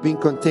secret of being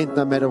content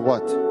no matter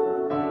what.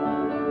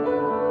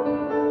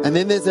 And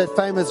then there's that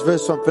famous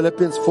verse from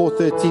Philippians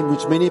 4:13,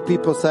 which many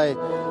people say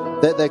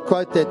that they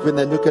quote that when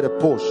they look at a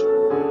Porsche.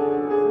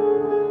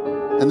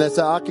 And they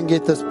say, I can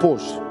get this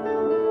Porsche.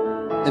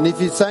 And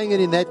if you're saying it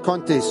in that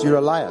context, you're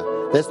a liar.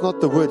 That's not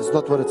the word. It's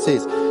not what it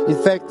says.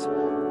 In fact,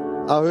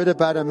 I heard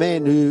about a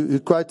man who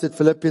quoted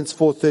Philippians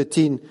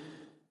 4:13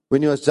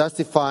 when he was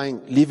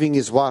justifying leaving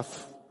his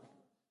wife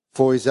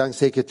for his young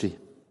secretary.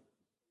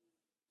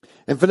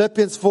 And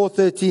Philippians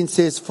 4:13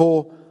 says,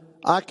 for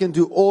I can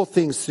do all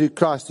things through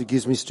Christ who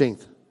gives me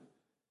strength.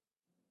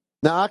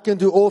 Now, I can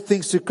do all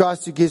things through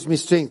Christ who gives me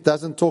strength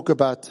doesn't talk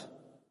about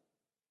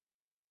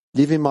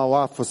leaving my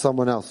wife for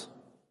someone else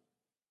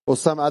or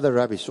some other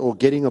rubbish or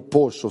getting a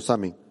Porsche or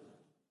something.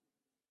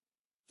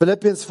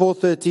 Philippians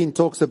 4:13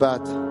 talks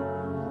about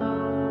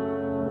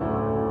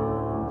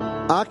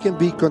I can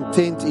be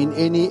content in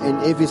any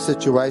and every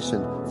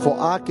situation, for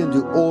I can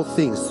do all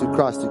things through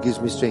Christ who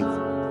gives me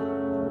strength.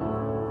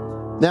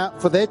 Now,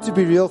 for that to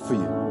be real for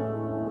you,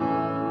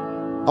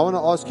 I want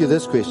to ask you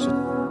this question.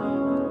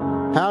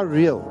 How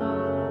real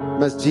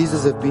must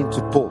Jesus have been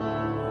to Paul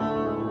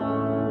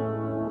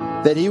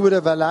that he would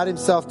have allowed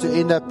himself to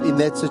end up in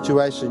that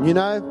situation? You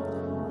know,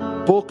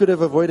 Paul could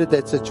have avoided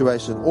that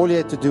situation. All he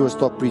had to do was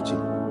stop preaching.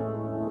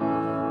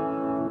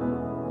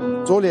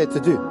 That's all he had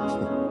to do.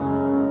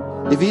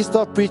 If he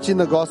stopped preaching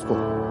the gospel,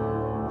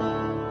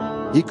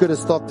 he could have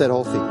stopped that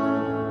whole thing.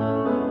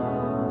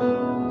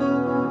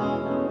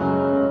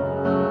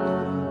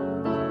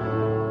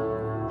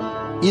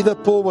 Either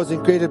Paul was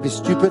incredibly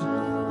stupid,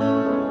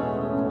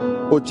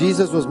 or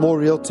Jesus was more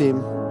real to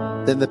him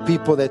than the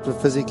people that were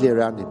physically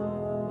around him.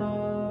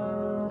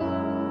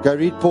 Go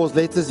read Paul's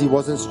letters, he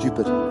wasn't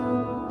stupid.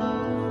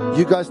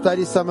 You go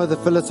study some of the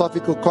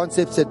philosophical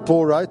concepts that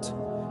Paul wrote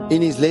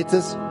in his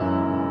letters.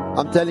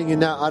 I'm telling you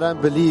now, I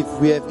don't believe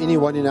we have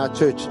anyone in our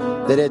church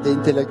that had the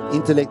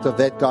intellect of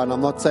that guy. And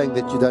I'm not saying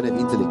that you don't have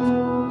intellect.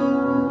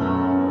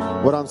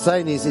 What I'm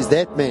saying is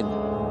that man,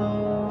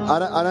 I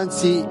don't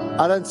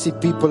see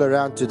people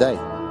around today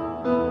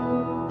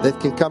that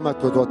can come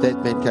up with what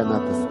that man came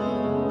up with.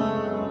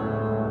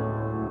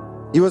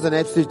 He was an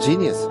absolute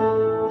genius.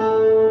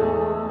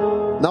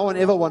 No one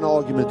ever won an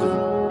argument with him.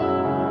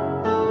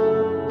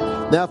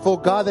 Now, for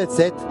a guy that's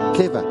that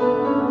clever,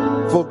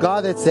 for a guy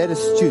that's that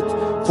astute,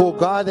 for a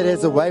guy that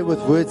has a way with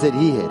words that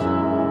he had,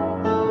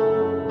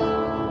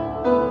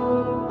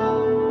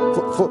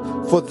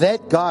 for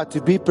that guy to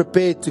be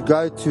prepared to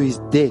go to his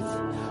death,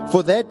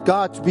 for that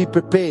guy to be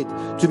prepared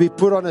to be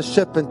put on a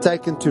ship and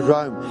taken to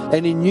Rome,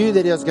 and he knew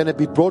that he was going to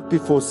be brought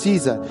before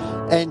Caesar,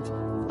 and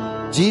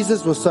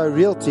Jesus was so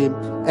real to him,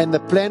 and the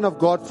plan of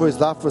God for his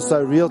life was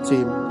so real to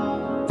him,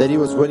 that he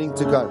was willing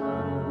to go,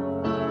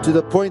 to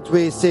the point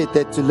where he said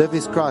that to live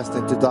is Christ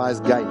and to die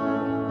is gain,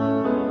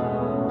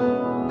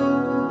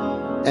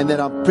 and that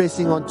I'm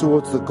pressing on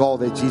towards the goal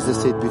that Jesus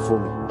set before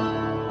me.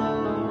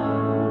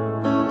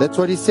 That's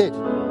what he said.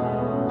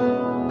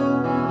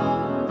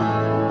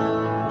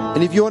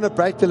 And if you want to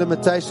break the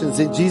limitations,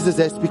 then Jesus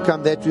has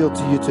become that real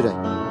to you today.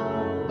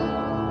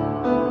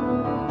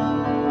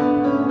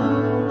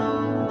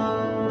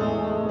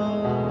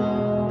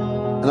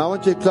 And I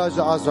want you to close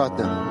your eyes right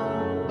now.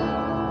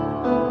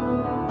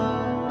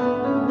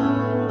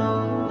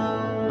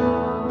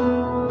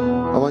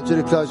 I want you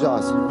to close your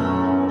eyes.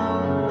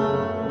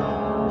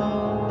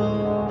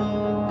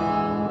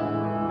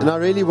 And I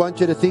really want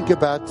you to think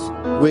about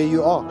where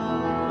you are.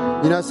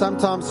 You know,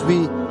 sometimes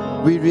we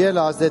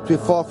realize that we're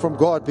far from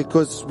God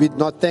because we're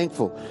not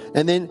thankful.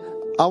 And then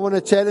I want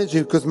to challenge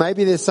you, because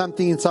maybe there's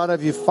something inside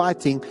of you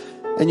fighting,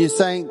 and you're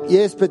saying,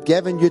 yes, but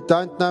Gavin, you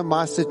don't know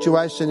my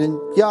situation. And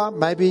yeah,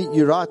 maybe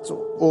you're right,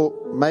 or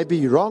maybe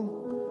you're wrong.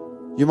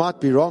 You might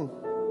be wrong.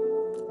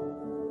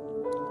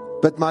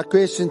 But my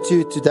question to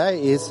you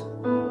today is,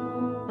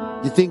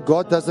 you think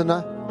God doesn't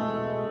know?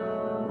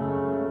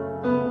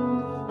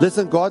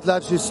 Listen, God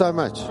loves you so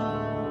much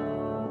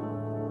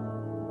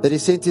that He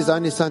sent His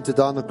only Son to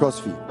die on the cross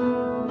for you.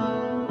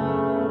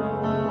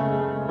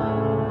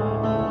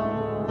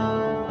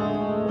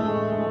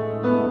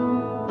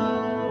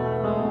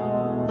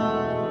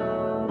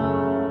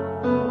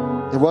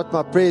 And what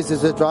my prayer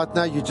is that right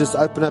now you just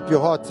open up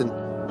your heart and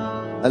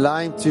allow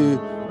Him to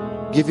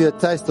give you a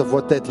taste of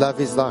what that love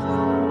is like,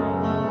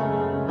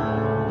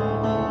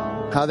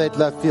 how that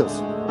love feels.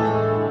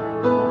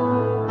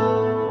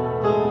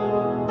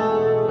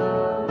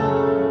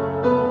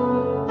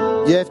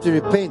 You have to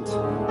repent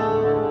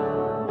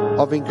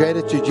of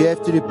ingratitude. You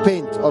have to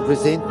repent of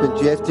resentment.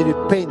 You have to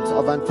repent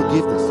of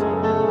unforgiveness.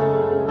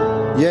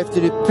 You have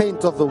to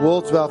repent of the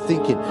world's way of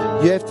thinking.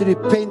 You have to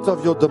repent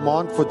of your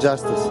demand for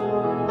justice.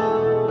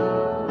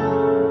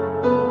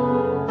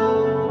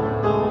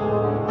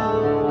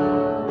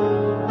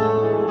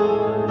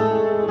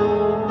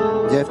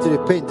 You have to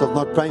repent of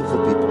not praying for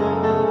people.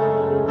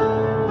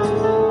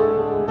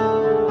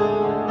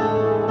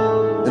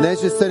 And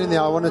as you're sitting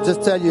there, I want to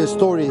just tell you a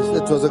story.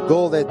 It was a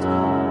girl that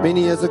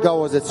many years ago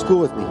was at school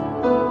with me.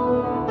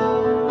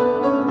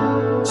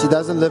 She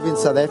doesn't live in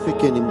South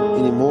Africa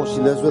anymore. She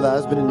lives with her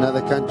husband in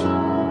another country.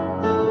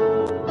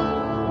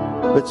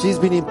 But she's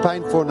been in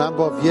pain for a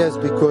number of years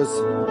because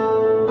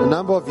a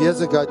number of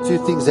years ago, two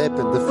things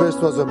happened. The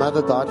first was her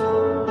mother died.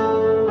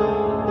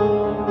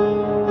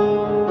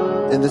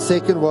 And the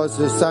second was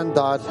her son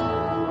died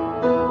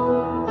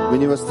when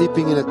he was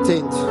sleeping in a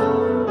tent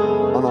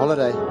on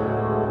holiday.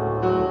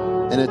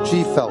 And a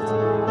tree fell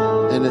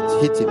and it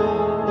hit him.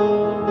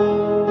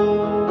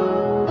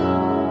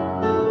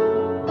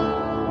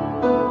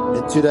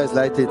 And 2 days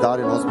later he died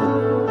in hospital.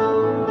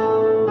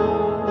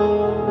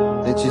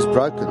 And she's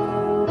broken.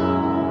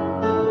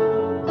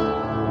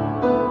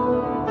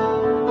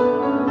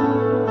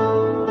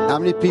 How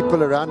many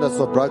people around us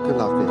are broken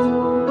like that?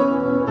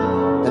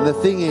 And the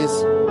thing is,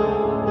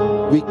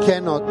 we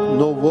cannot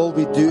nor will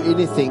we do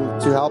anything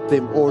to help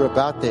them or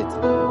about that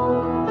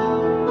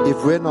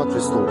if we're not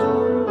restored.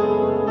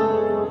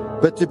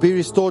 But to be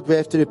restored, we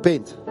have to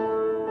repent.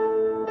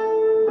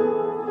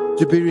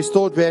 To be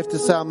restored, we have to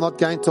say, I'm not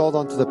going to hold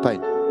on to the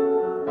pain.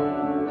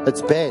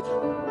 It's bad.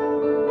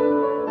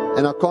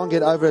 And I can't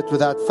get over it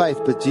without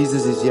faith, but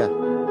Jesus is here.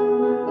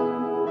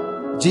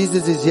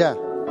 Jesus is here.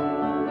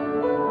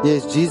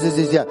 Yes, Jesus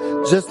is here.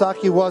 Just like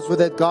he was with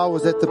that guy who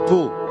was at the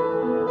pool,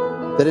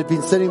 that had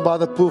been sitting by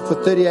the pool for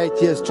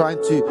 38 years trying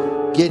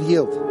to get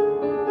healed.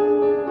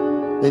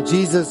 And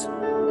Jesus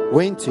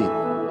went to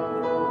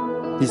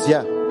him. He's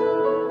here.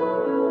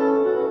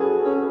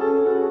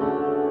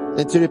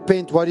 And to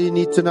repent, what do you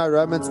need to know?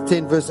 Romans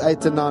 10 verse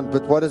 8 and 9.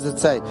 But what does it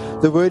say?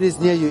 The word is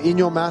near you, in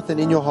your mouth and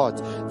in your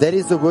heart. That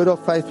is the word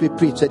of faith we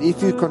preach, that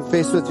if you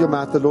confess with your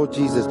mouth the Lord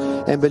Jesus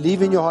and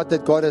believe in your heart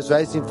that God has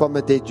raised him from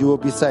the dead, you will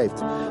be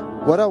saved.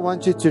 What I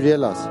want you to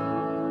realize,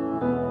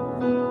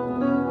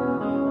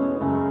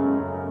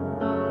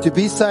 to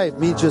be saved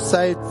means you're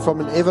saved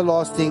from an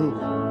everlasting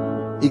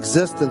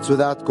existence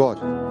without God.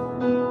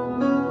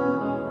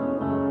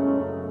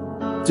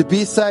 To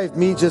be saved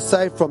means you're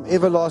saved from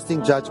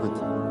everlasting judgment.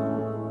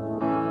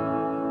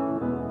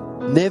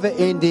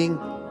 Never-ending,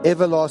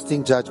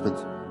 everlasting judgment.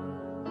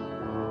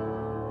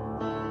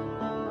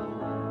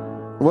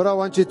 What I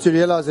want you to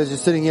realize as you're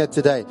sitting here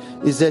today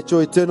is that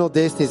your eternal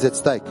destiny is at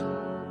stake.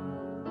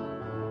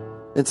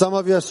 And some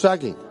of you are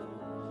struggling.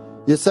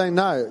 You're saying,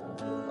 no,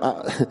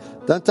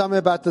 don't tell me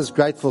about this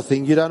grateful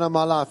thing. You don't know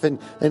my life. And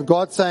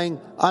God's saying,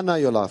 I know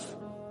your life.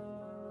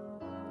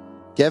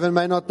 Gavin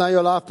may not know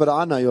your life, but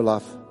I know your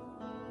life.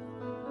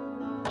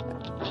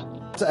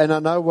 And I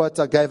know what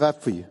I gave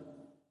up for you.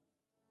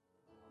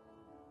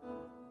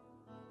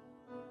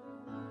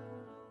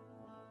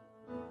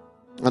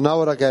 I know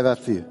what I gave up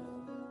for you.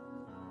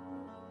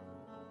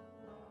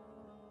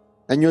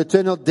 And your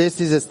eternal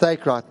destiny is at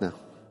stake right now.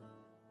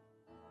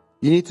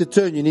 You need to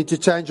turn. You need to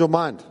change your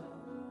mind.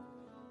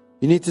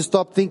 You need to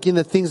stop thinking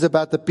the things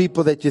about the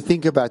people that you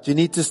think about. You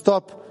need to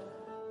stop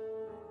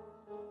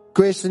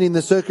questioning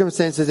the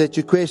circumstances that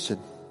you question.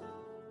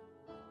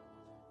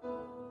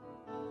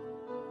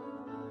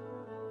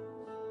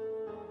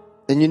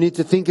 And you need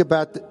to think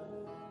about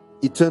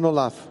eternal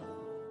life.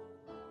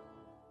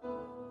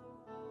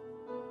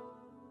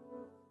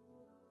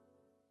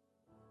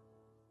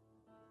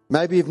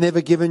 Maybe you've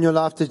never given your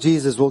life to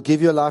Jesus. Well,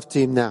 give your life to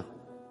him now.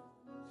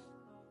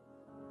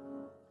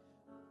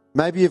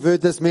 Maybe you've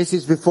heard this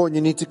message before and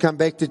you need to come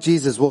back to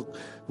Jesus. Well,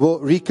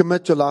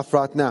 recommit your life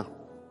right now.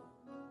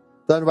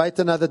 Don't wait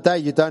another day.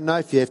 You don't know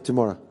if you have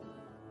tomorrow.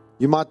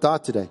 You might die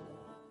today.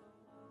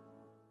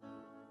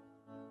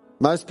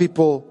 Most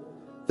people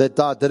that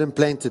died didn't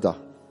plan to die.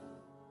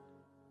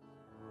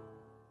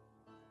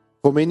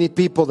 For many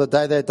people, the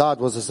day they died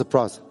was a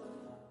surprise.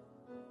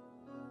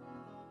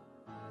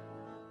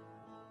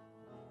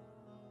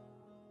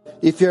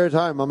 If you're at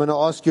home, I'm going to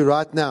ask you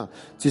right now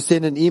to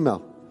send an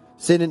email.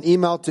 Send an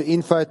email to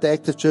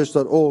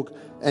info@theactivechurch.org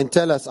and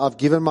tell us, I've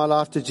given my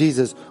life to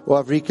Jesus, or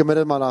I've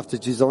recommitted my life to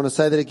Jesus. I want to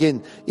say that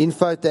again,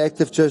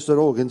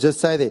 info@theactivechurch.org, and just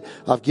say there,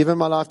 I've given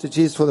my life to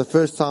Jesus for the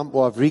first time,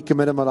 or I've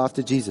recommitted my life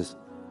to Jesus.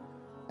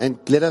 And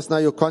let us know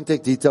your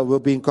contact detail. We'll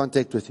be in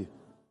contact with you.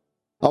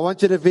 I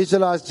want you to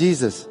visualize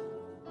Jesus.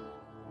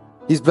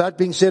 His blood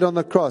being shed on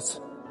the cross.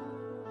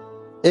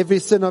 Every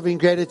sin of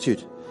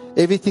ingratitude.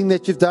 Everything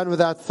that you've done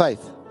without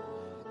faith.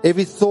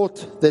 Every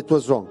thought that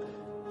was wrong.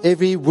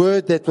 Every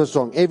word that was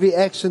wrong. Every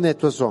action that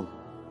was wrong.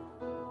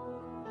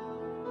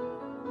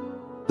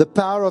 The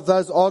power of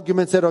those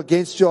arguments that are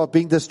against you are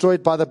being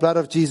destroyed by the blood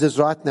of Jesus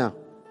right now.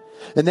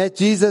 And that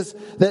Jesus,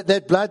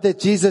 that blood that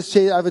Jesus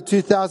shed over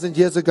 2,000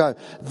 years ago,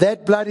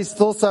 that blood is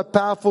still so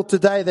powerful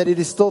today that it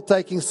is still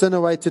taking sin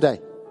away today.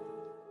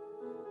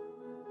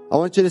 I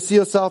want you to see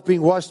yourself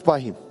being washed by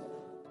him.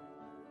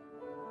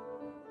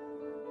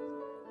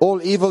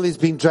 All evil is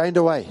being drained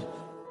away.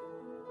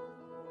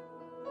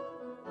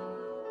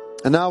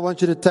 And now I want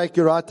you to take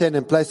your right hand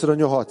and place it on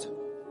your heart.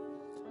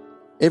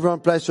 Everyone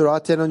place your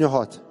right hand on your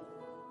heart.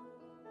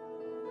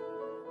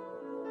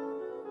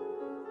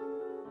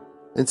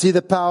 and see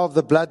the power of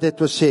the blood that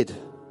was shed,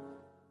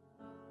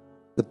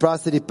 the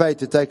price that He paid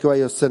to take away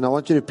your sin. I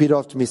want you to repeat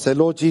after me. Say,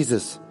 Lord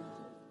Jesus,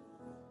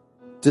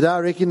 today I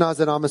recognize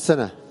that I'm a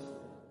sinner.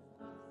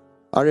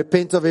 I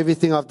repent of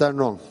everything I've done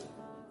wrong.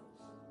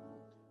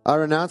 I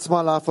renounce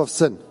my life of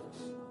sin,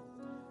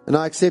 and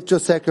I accept your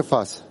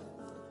sacrifice.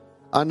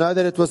 I know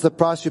that it was the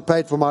price you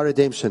paid for my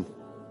redemption.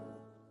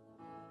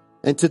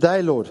 And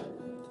today, Lord,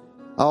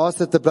 I ask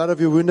that the blood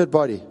of your wounded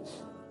body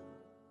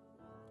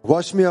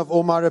wash me of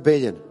all my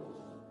rebellion,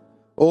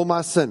 all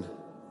my sin.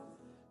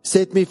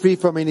 Set me free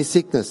from any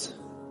sickness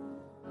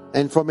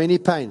and from any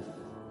pain.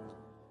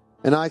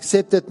 And I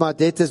accept that my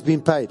debt has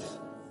been paid,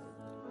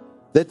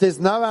 that there's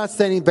no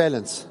outstanding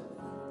balance.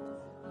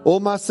 All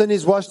my sin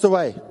is washed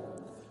away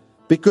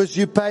because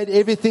you paid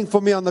everything for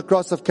me on the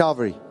cross of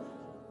Calvary.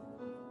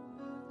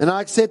 And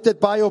I accept that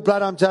by your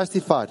blood I'm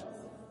justified,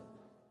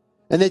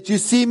 and that you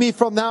see me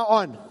from now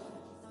on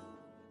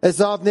as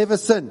though I've never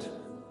sinned,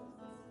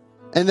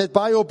 and that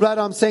by your blood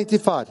I'm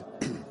sanctified,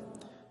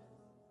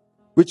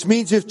 which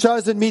means you've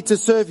chosen me to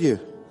serve you,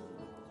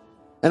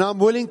 and I'm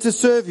willing to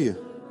serve you.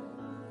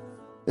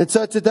 And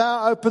so today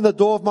I open the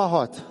door of my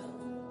heart,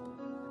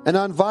 and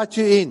I invite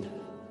you in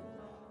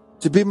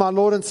to be my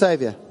Lord and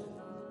Savior.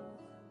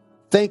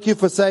 Thank you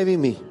for saving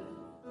me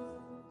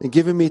and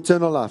giving me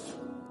eternal life.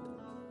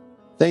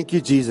 Thank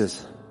you,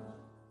 Jesus.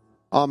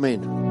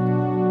 Amen.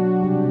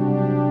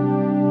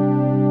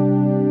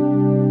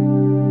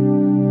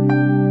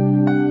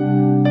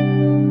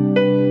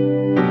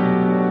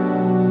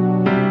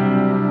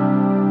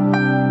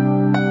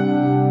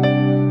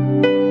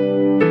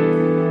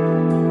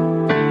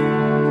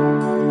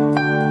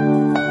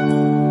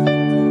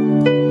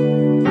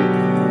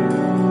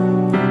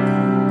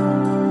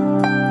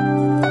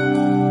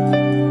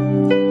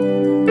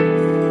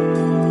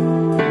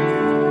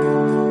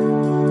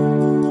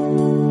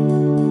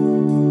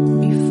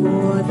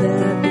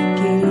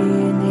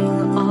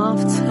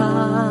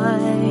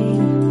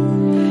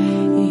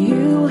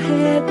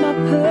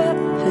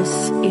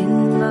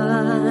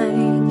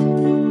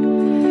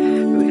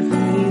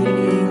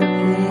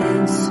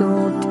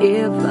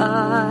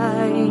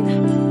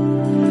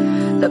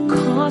 The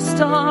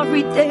cost of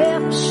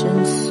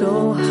redemption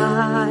so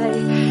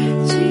high.